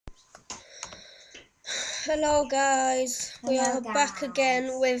Hello guys, we Hello, are back guys.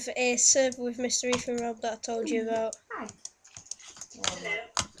 again with a server with Mr. Ethan Rob that I told you about. Hi.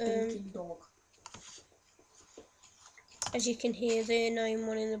 Dog. As you can hear, the annoying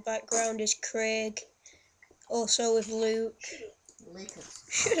one in the background is Craig, also with Luke. Lucas.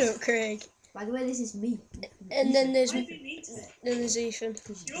 Shut up, Craig. By the way, this is me. And then there's Ethan.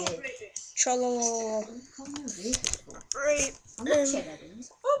 Trolololo. Right. I'm not cheddar.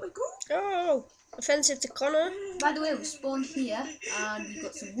 Oh my god. Oh, offensive to Connor. By the way, we spawned here and we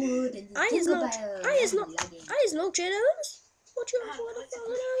got some wood and I is not. lagging. I is not Jed Evans. What the fuck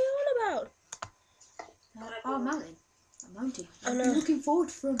are you on about? Oh, mountain. A mountain. I I've know. been looking forward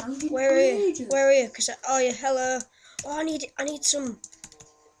for a mountain. Where are you? Where are you? Cause yeah, hello. Oh, I need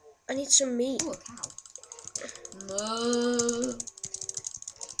some meat. Oh, a cow. No.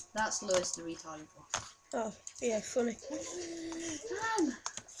 That's Lewis the retarded one. Oh, yeah, funny.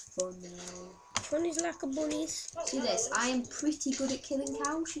 Funny. Funny's like a bunnies. See this? I am pretty good at killing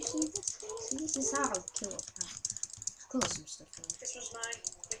cows. You see this? See, this is how I kill a cow. Close some stuff down. This was mine.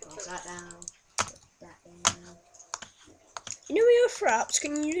 Close that down. Put that down. You know your fraps?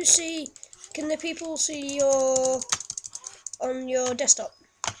 Can the people see your on your desktop?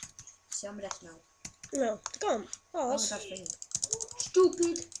 See on my desk now. No, they can't. Oh, That's that's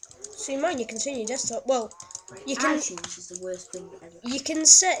stupid. see mine. You can see on your desktop. Well, you can. iTunes is the worst thing ever. You can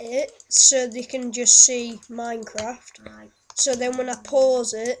set it so they can just see Minecraft. I So then when I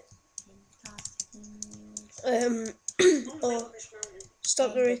pause it, or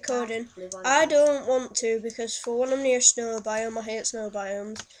stop the recording, I don't want to because for one I'm near a snow biome, I hate snow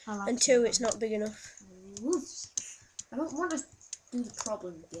biomes, and two it's not big enough. I don't want to do the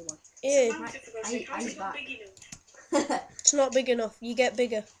problem with you one. Yeah, I back. it's not big enough. You get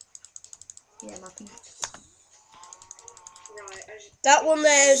bigger. Yeah, my peach. That one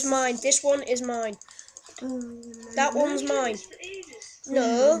there is mine. This one is mine. That one's mine.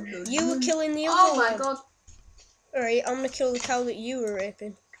 No, you were killing the other Oh one. my god. Alright, I'm gonna kill the cow that you were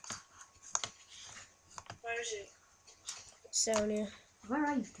raping. Where is it? It's down here. Where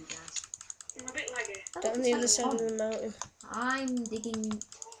are you two guys? I'm a bit laggy. Down the other side of the mountain. I'm digging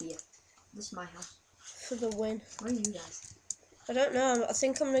here. This is my house. For the win. Where are you guys? I don't know. I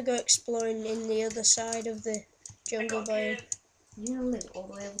think I'm gonna go exploring in the other side of the jungle biome. You're gonna live all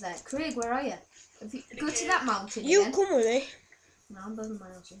the way over there. Craig, where are you? If you go to that mountain You again. come with me. No, I'm building my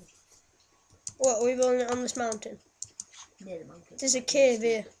house here. What, are we building it on this mountain? Near the mountain. There's a cave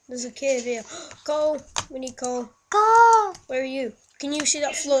here. There's a cave here. Cole! We need Cole. Go! Where are you? Can you see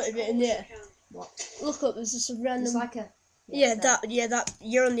that floating bit in there? What? Look up, there's just a random... It's like a... Yeah, that,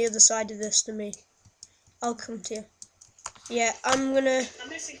 you're on the other side of this to me. I'll come to you. Yeah, I'm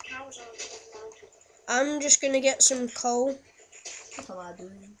missing cows on the mountain. I'm just gonna get some coal. What am I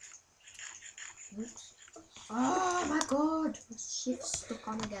doing? Oops. Oh my god! The shift's stuck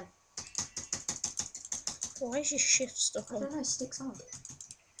on again. Why is your shift stuck I on? don't know, it sticks on.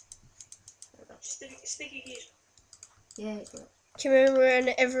 Sticky keys. Yeah, it will. Can you remember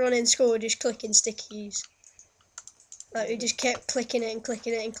when everyone in school were just clicking stickies? Like we just kept clicking it and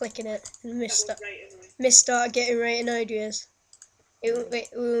clicking it and clicking it and Miss started getting right annoyed with us. We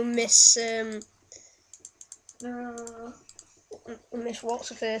will miss Miss what's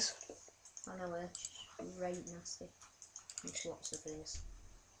her face. I know her. She's right nasty. Miss what's her face.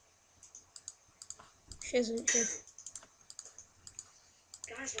 She isn't she?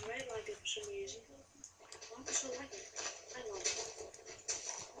 Guys, I'm very laggy for some reason. Why am I so laggy? Hang on.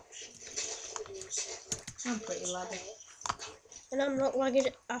 I'm pretty laggy. And I'm not lagging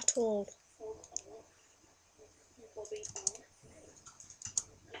at all.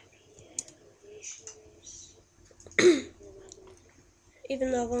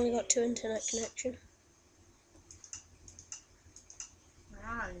 Even though I've only got 2 internet connection.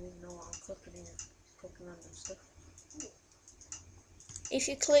 I don't even know what I'm cooking here. Cooking random stuff. If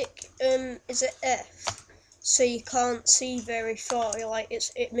you click is it F, so you can't see very far, like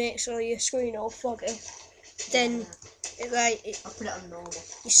it makes all your screen all foggy. Then I'll put it on normal.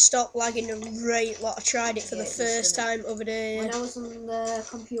 you stop lagging right. Like I tried it for the first time over there. When I was in the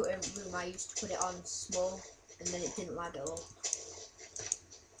computer room, I used to put it on small, and then it didn't lag at all.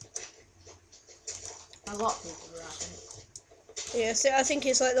 A lot of people were having it. Yeah, so I think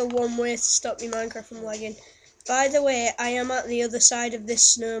it's like the one way to stop your Minecraft from lagging. By the way, I am at the other side of this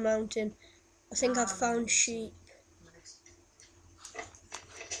snow mountain. I think I've found sheep. Nice.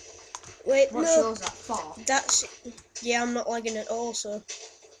 Wait, What's no. yours that far? That's... Yeah, I'm not lagging at all, so...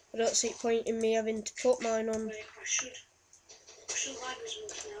 I don't see point in me having to put mine on. Wait, I should lag as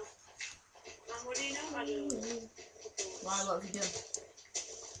much now. And what do you know? I do. Why, what have you done?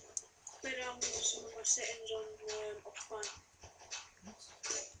 Played around with some of my my settings on Optifine.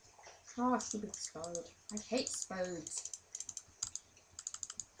 Oh, stupid Spode. I hate Spodes.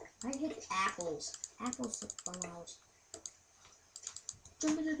 I hate apples. Apples are fun out.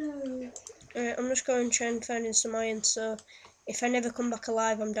 Alright, I'm just going to try and find some iron, so if I never come back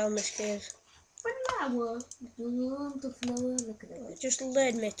alive, I'm down this cave. Flower. The flower. Look at It it. just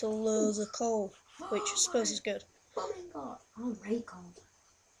led me to loads of coal, which I suppose is good. Oh my god. I'm very cold.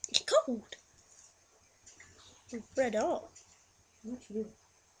 It's cold. Red hot. What's you?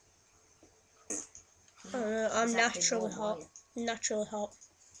 I don't know, I'm Exactly naturally normal, hot. Naturally hot.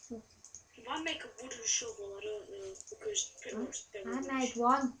 If I make a wooden shovel, I don't know, because pretty much they're I rubbish.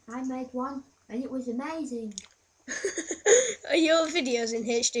 made one, and it was amazing. Are your videos in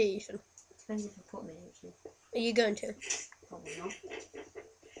HD, Ethan? Depends if I put them in actually. Are you going to? Probably not.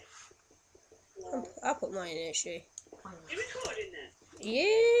 I'll put mine in HD. Why not? You recording there?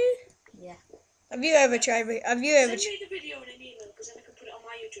 Yeah. Yeah. Have you ever tried? Have you ever? Send me the video in an email, because then I can put it on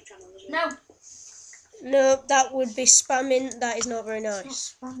my YouTube channel as well. No. No, that would be spamming. That is not very It's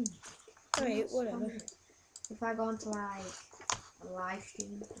nice. not spamming. Right, It's not whatever. spamming. If I go onto like a live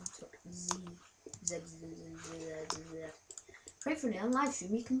stream onto Pray for on live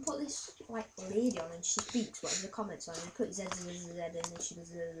stream, you can put this like lady on and she speaks whatever the comments on and you put Z and then she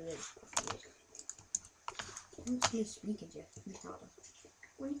goes I'm just me speaking to you.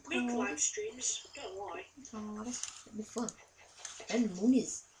 Milk live streams, don't lie. It'd be fun. And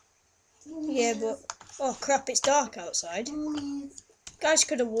monies. Yeah, but oh crap! It's dark outside. Monies. Guys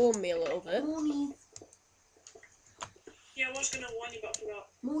could have warned me a little bit. Monies. Yeah, I was gonna warn you, but I forgot.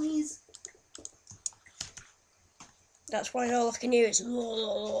 Monies. That's why all I can hear is.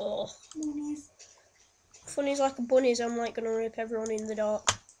 Monies. Funny's like a bunny's. I'm like gonna rip everyone in the dark.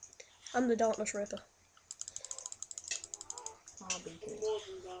 I'm the darkness ripper. I'll be good. More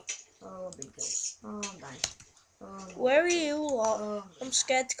than that. I'll be good. Oh, I'm dying. Oh, no. Where are you lot? Oh, I'm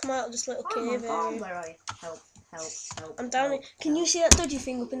scared to come out of this little oh my cave god, area. where are you? Help, help, help. I'm down. help, Can you help. see that dodgy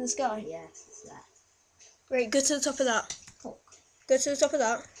thing up in the sky? Yes, it's there. Right, go to the top of that. Fuck. Go to the top of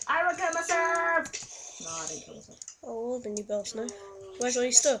that. I will kill myself! No, I didn't kill myself. Oh, well, then you both know. Oh, Where's all your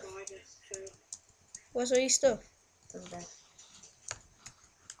my stuff? spider fell. Where's all your stuff? Over there.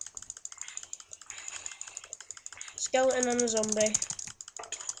 Skeleton and a zombie.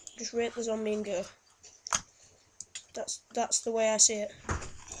 Just rape the zombie and go. That's the way I see it.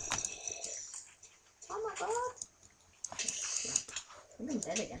 Oh my god! I'm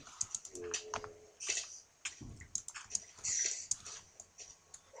dead again.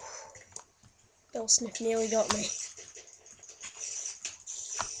 Bill Sniff nearly got me.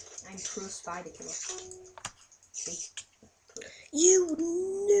 I'm pro spider killer. See? You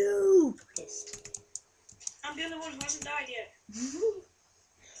noob! Pissed. I'm the only one who hasn't died yet.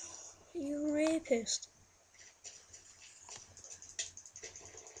 You rapist.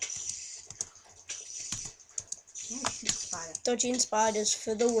 Yeah, shoot spider. Dodging spiders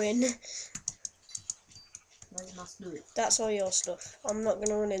for the win. Where's my stuff? That's all your stuff. I'm not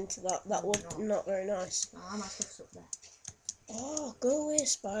gonna run into that. That would not very nice. Oh, my stuff's up there. Oh, go away,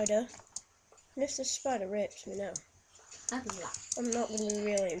 spider. And if the spider rapes me now, I'll do that. I'm not gonna be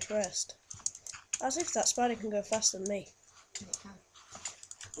really impressed. As if that spider can go faster than me. It can.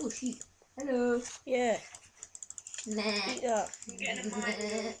 Oh, sheep. Hello. Yeah, Nah. eat that. I'm getting a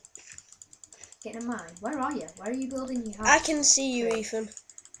mine. Getting a mine. Where are you? Where are you building your I house? can see you, Ethan.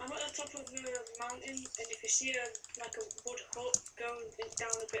 I'm at the top of the mountain, and if you see like a wood hut, go down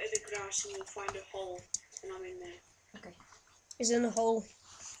a bit of the grass and you'll find a hole, and I'm in there. Okay. He's in a hole.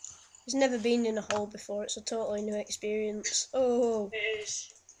 He's never been in a hole before. It's a totally new experience. Oh, It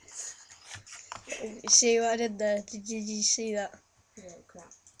is. you see what I did there? Did you see that? Yeah, crap.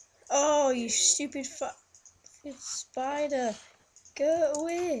 Oh, you stupid spider. Go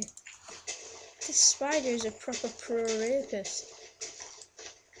away. This spider is a proper pro rapist.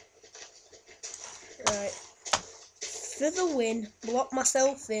 Right. For the win. Block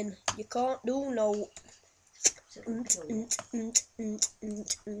myself in. You can't do no. So, kill you.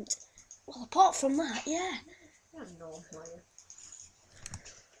 Well, apart from that, yeah. That's no, Maya.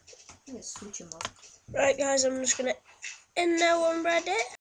 I'm gonna switch him up. Right, guys, I'm just gonna end now on Reddit.